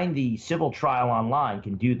find the civil trial online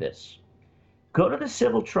can do this. Go to the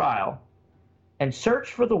civil trial and search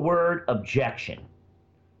for the word objection.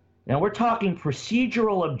 Now, we're talking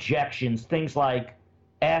procedural objections, things like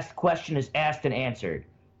question is asked and answered,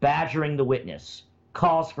 badgering the witness,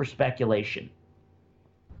 calls for speculation.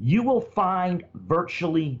 You will find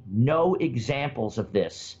virtually no examples of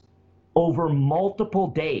this over multiple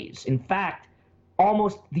days. In fact,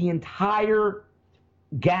 almost the entire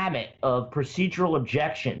gamut of procedural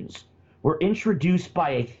objections were introduced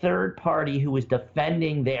by a third party who was there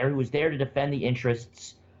to defend the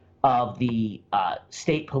interests of the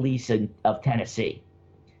state police of Tennessee.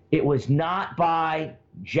 It was not by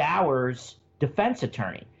Jowers' defense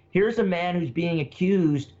attorney. Here's a man who's being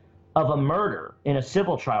accused of a murder in a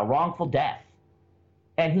civil trial, wrongful death,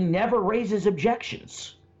 and he never raises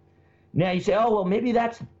objections. Now you say, oh, well, maybe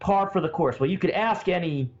that's par for the course. Well, you could ask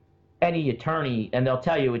any attorney, and they'll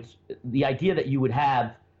tell you it's the idea that you would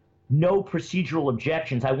have no procedural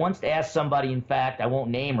objections. I once asked somebody, in fact, I won't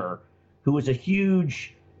name her, who was a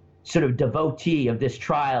huge sort of devotee of this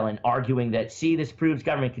trial and arguing that, see, this proves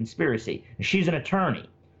government conspiracy. She's an attorney.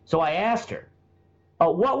 So I asked her,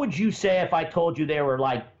 what would you say if I told you there were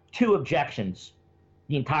like 2 objections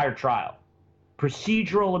the entire trial?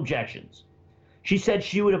 Procedural objections. She said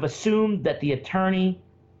she would have assumed that the attorney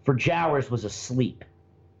for Jowers was asleep.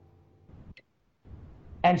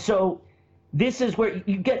 And so this is where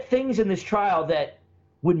you get things in this trial that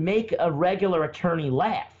would make a regular attorney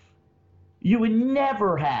laugh. You would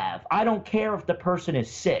never have, I don't care if the person is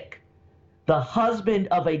sick, the husband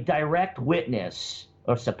of a direct witness,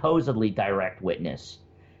 or supposedly direct witness,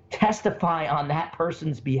 testify on that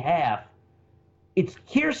person's behalf. It's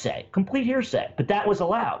hearsay, complete hearsay, but that was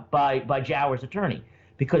allowed by Jowers' attorney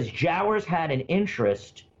because Jowers had an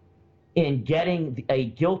interest in getting a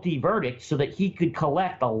guilty verdict so that he could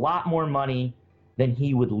collect a lot more money than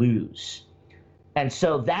he would lose. And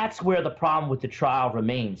so that's where the problem with the trial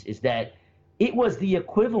remains, is that it was the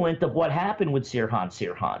equivalent of what happened with Sirhan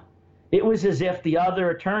Sirhan. It was as if the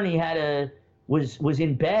other attorney was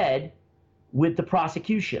in bed with the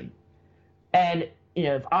prosecution. And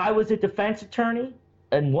if I was a defense attorney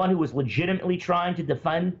and one who was legitimately trying to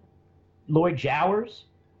defend Lloyd Jowers,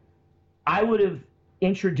 I would have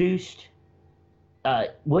introduced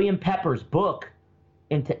William Pepper's book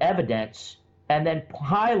into evidence and then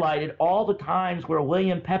highlighted all the times where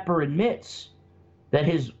William Pepper admits that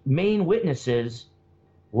his main witnesses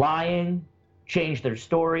lying, changed their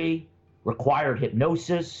story, required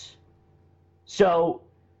hypnosis. So,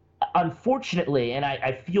 unfortunately, and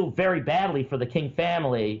I feel very badly for the King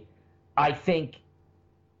family, I think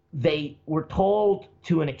they were told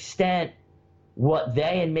to an extent what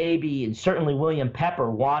they and certainly William Pepper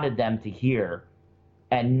wanted them to hear,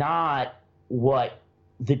 and not what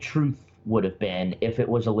the truth would have been if it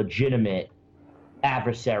was a legitimate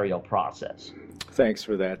adversarial process. Thanks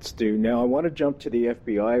for that, Stu. Now, I want to jump to the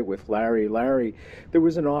FBI with Larry. Larry, there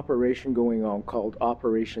was an operation going on called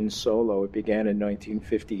Operation Solo. It began in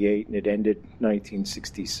 1958 and it ended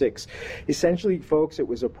 1966. Essentially, folks, it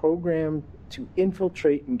was a program to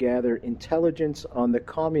infiltrate and gather intelligence on the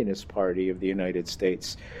Communist Party of the United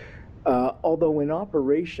States. Although in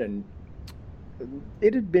operation,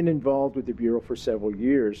 it had been involved with the Bureau for several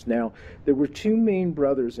years. Now, there were two main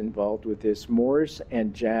brothers involved with this, Morris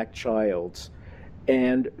and Jack Childs,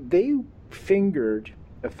 and they fingered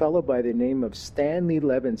a fellow by the name of Stanley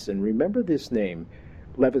Levinson. Remember this name,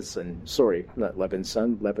 Levinson,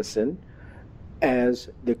 as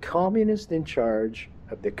the communist in charge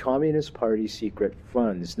of the Communist Party secret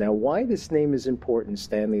funds. Now, why this name is important,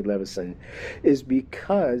 Stanley Levinson, is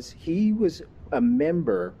because he was a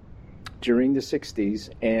member during the 60s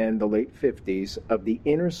and the late 50s of the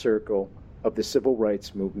inner circle of the civil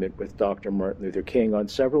rights movement with Dr. Martin Luther King. On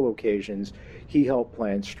several occasions, he helped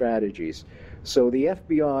plan strategies. So the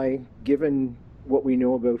FBI, given what we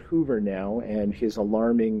know about Hoover now and his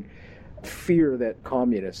alarming fear that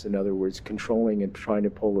communists, in other words, controlling and trying to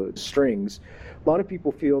pull the strings, a lot of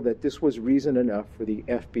people feel that this was reason enough for the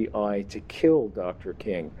FBI to kill Dr.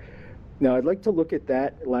 King. Now, I'd like to look at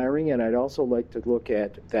that, Larry, and I'd also like to look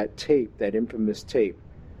at that tape, that infamous tape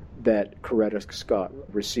that Coretta Scott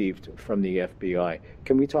received from the FBI.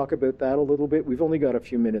 Can we talk about that a little bit? We've only got a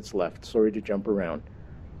few minutes left. Sorry to jump around.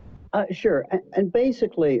 Sure. And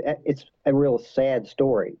basically, it's a real sad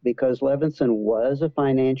story because Levinson was a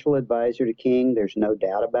financial advisor to King. There's no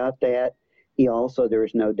doubt about that. There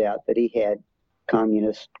is no doubt that he had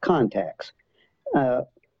communist contacts.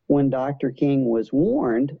 When Dr. King was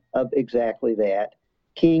warned of exactly that,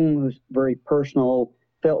 King was very personal,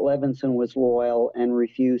 felt Levinson was loyal, and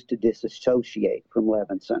refused to disassociate from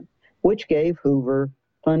Levinson, which gave Hoover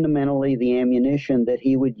fundamentally the ammunition that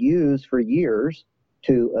he would use for years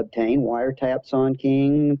to obtain wiretaps on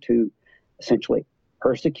King, to essentially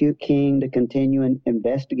persecute King, to continue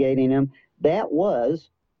investigating him. That was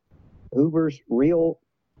Hoover's real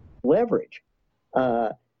leverage.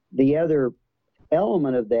 The other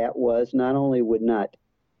element of that was not only would not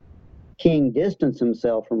King distance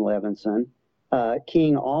himself from Levinson,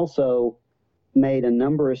 King also made a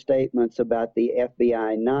number of statements about the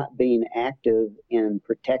FBI not being active in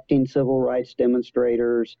protecting civil rights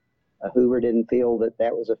demonstrators. Hoover didn't feel that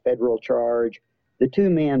that was a federal charge. The two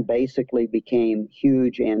men basically became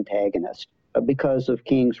huge antagonists because of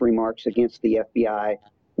King's remarks against the FBI,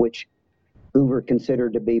 which Hoover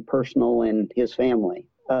considered to be personal in his family.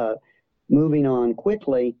 Moving on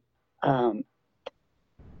quickly,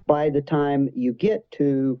 by the time you get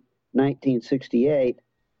to 1968,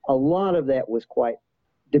 a lot of that was quite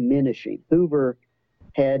diminishing. Hoover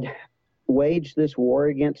had waged this war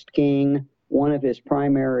against King. One of his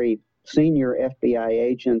primary senior FBI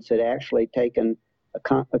agents had actually taken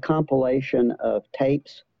a compilation of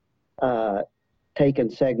tapes, taken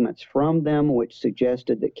segments from them, which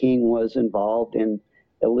suggested that King was involved in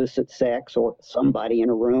illicit sex, or somebody in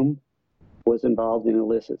a room was involved in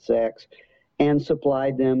illicit sex, and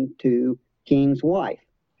supplied them to King's wife.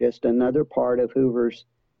 Just another part of Hoover's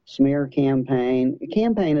smear campaign, a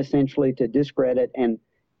campaign essentially to discredit and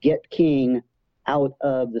get King out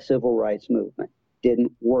of the civil rights movement.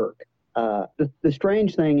 Didn't work. The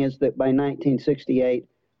strange thing is that by 1968,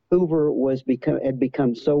 Hoover had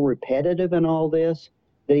become so repetitive in all this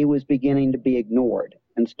that he was beginning to be ignored.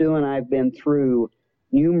 And Stu and I have been through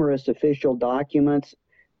numerous official documents.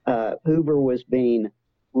 Hoover was being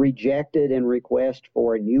rejected in request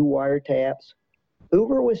for new wiretaps.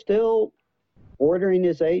 Hoover was still ordering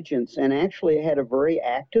his agents and actually had a very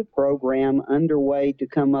active program underway to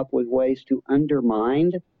come up with ways to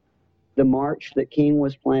undermine the march that King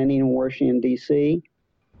was planning in Washington, D.C.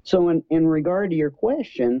 So in regard to your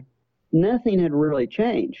question, nothing had really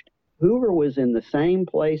changed. Hoover was in the same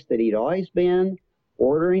place that he'd always been,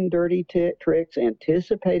 ordering dirty tricks,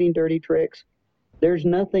 anticipating dirty tricks. There's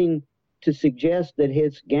nothing to suggest that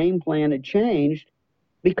his game plan had changed,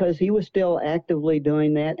 because he was still actively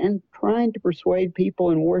doing that and trying to persuade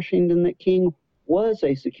people in Washington that King was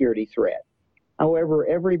a security threat. However,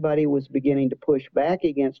 everybody was beginning to push back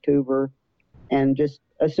against Hoover and just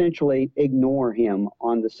essentially ignore him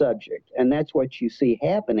on the subject. And that's what you see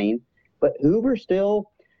happening. But Hoover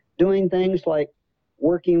still doing things like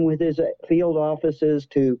working with his field offices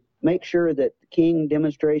to make sure that the King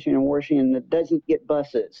demonstration in Washington doesn't get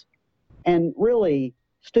buses, and really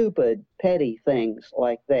stupid, petty things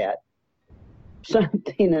like that.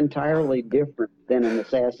 Something entirely different than an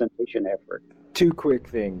assassination effort. Two quick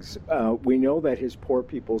things. We know that his Poor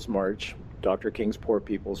People's March, Dr. King's Poor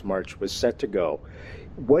People's March, was set to go.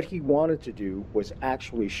 What he wanted to do was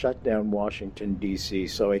actually shut down Washington, D.C.,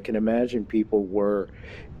 so I can imagine people were,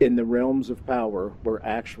 in the realms of power, were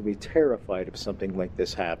actually terrified of something like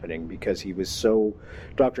this happening, because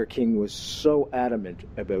Dr. King was so adamant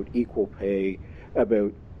about equal pay,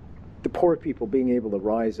 about the poor people being able to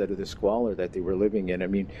rise out of the squalor that they were living in. I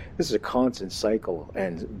mean, this is a constant cycle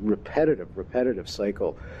and repetitive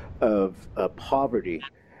cycle of poverty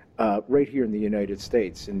right here in the United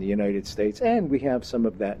States. And we have some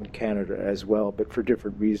of that in Canada as well, but for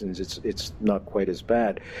different reasons, it's not quite as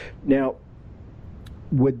bad. Now,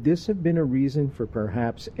 would this have been a reason for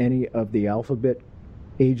perhaps any of the alphabet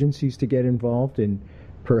agencies to get involved in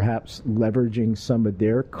perhaps leveraging some of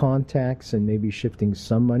their contacts and maybe shifting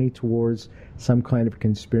some money towards some kind of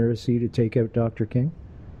conspiracy to take out Dr. King?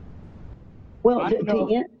 Well, you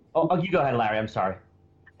go ahead, Larry. I'm sorry.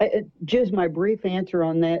 Just my brief answer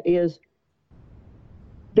on that is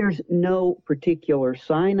there's no particular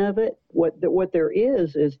sign of it. What there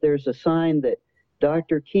is there's a sign that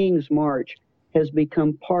Dr. King's march has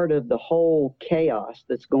become part of the whole chaos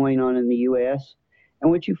that's going on in the U.S. And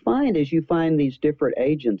what you find is these different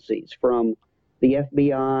agencies, from the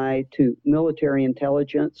FBI to military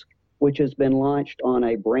intelligence, which has been launched on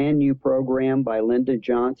a brand new program by Lyndon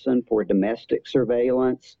Johnson for domestic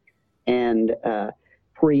surveillance and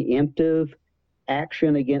preemptive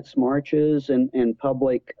action against marches and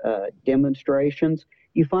public demonstrations.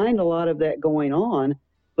 You find a lot of that going on,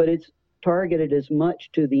 but it's targeted as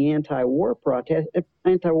much to the anti-war protest,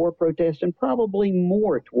 and probably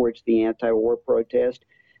more towards the anti-war protest.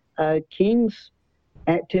 King's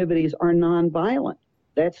activities are nonviolent.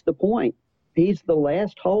 That's the point. He's the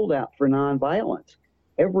last holdout for nonviolence.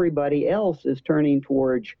 Everybody else is turning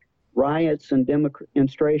towards riots and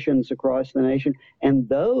demonstrations across the nation, and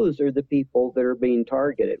those are the people that are being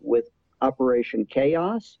targeted with Operation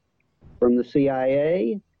Chaos from the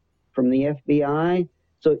CIA, from the FBI.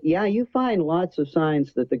 So, yeah, you find lots of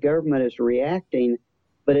signs that the government is reacting,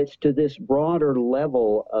 but it's to this broader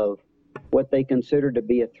level of what they consider to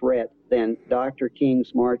be a threat than Dr.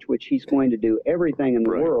 King's march, which he's going to do everything in the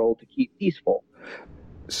world to keep peaceful.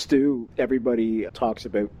 Stu, everybody talks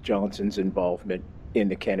about Johnson's involvement in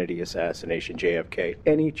the Kennedy assassination, JFK.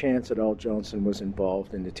 Any chance at all Johnson was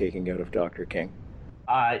involved in the taking out of Dr. King?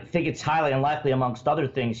 I think it's highly unlikely. Amongst other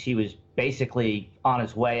things, he was basically on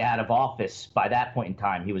his way out of office by that point in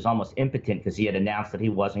time. He was almost impotent because he had announced that he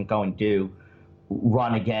wasn't going to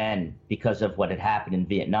run again because of what had happened in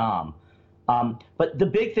Vietnam. But the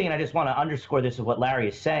big thing, and I just want to underscore this of what Larry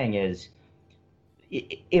is saying, is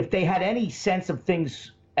if they had any sense of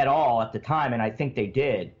things at all at the time, and I think they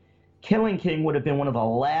did, killing King would have been one of the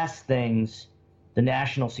last things the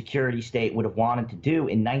national security state would have wanted to do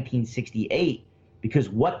in 1968, because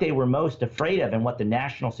what they were most afraid of and what the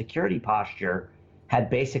national security posture had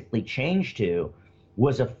basically changed to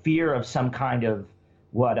was a fear of some kind of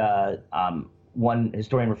what one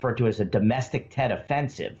historian referred to as a domestic Tet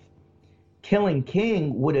offensive. Killing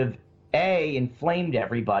King would have, A, inflamed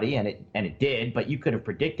everybody, and it did, but you could have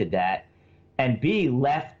predicted that, and B,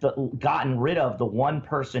 gotten rid of the one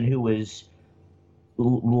person who was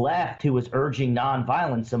left who was urging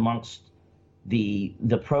nonviolence amongst the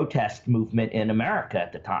protest movement in America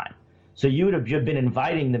at the time. So you would have been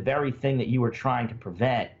inviting the very thing that you were trying to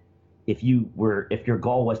prevent if your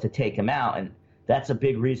goal was to take him out. And that's a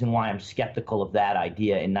big reason why I'm skeptical of that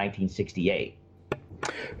idea in 1968.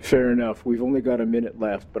 Fair enough. We've only got a minute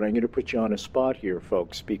left, but I'm going to put you on a spot here,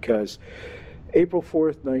 folks, because April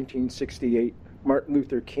 4th, 1968, Martin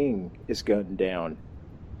Luther King is gunned down.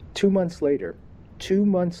 2 months later,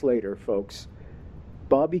 folks,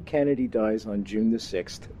 Bobby Kennedy dies on June the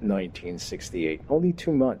 6th, 1968. Only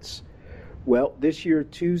 2 months. Well, this year,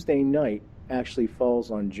 Tuesday night, actually falls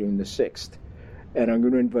on June the 6th. And I'm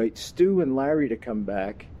going to invite Stu and Larry to come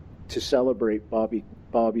back to celebrate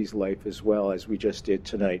Bobby's life as well, as we just did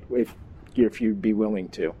tonight, if you'd be willing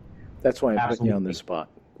to. That's why I'm putting you on the spot.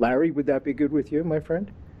 Larry, would that be good with you, my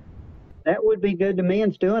friend? That would be good to me,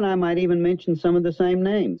 and Stu and I might even mention some of the same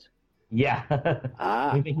names. Yeah.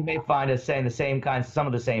 You may find us saying some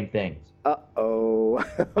of the same things. Uh-oh.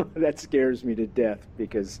 That scares me to death,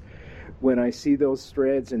 because when I see those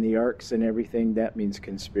threads and the arcs and everything, that means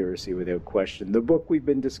conspiracy without question. The book we've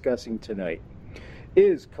been discussing tonight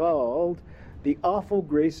is called The Awful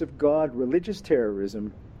Grace of God, Religious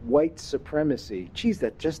Terrorism, White Supremacy. Geez,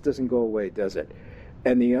 that just doesn't go away, does it?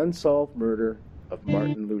 And the Unsolved Murder of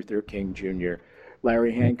Martin Luther King Jr.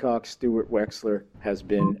 Larry Hancock, Stuart Wexler have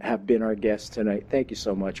been our guests tonight. Thank you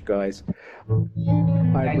so much, guys. I'm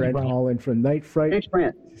Brent Holland from Night Fright. Thanks,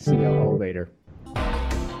 Brent. See you all later.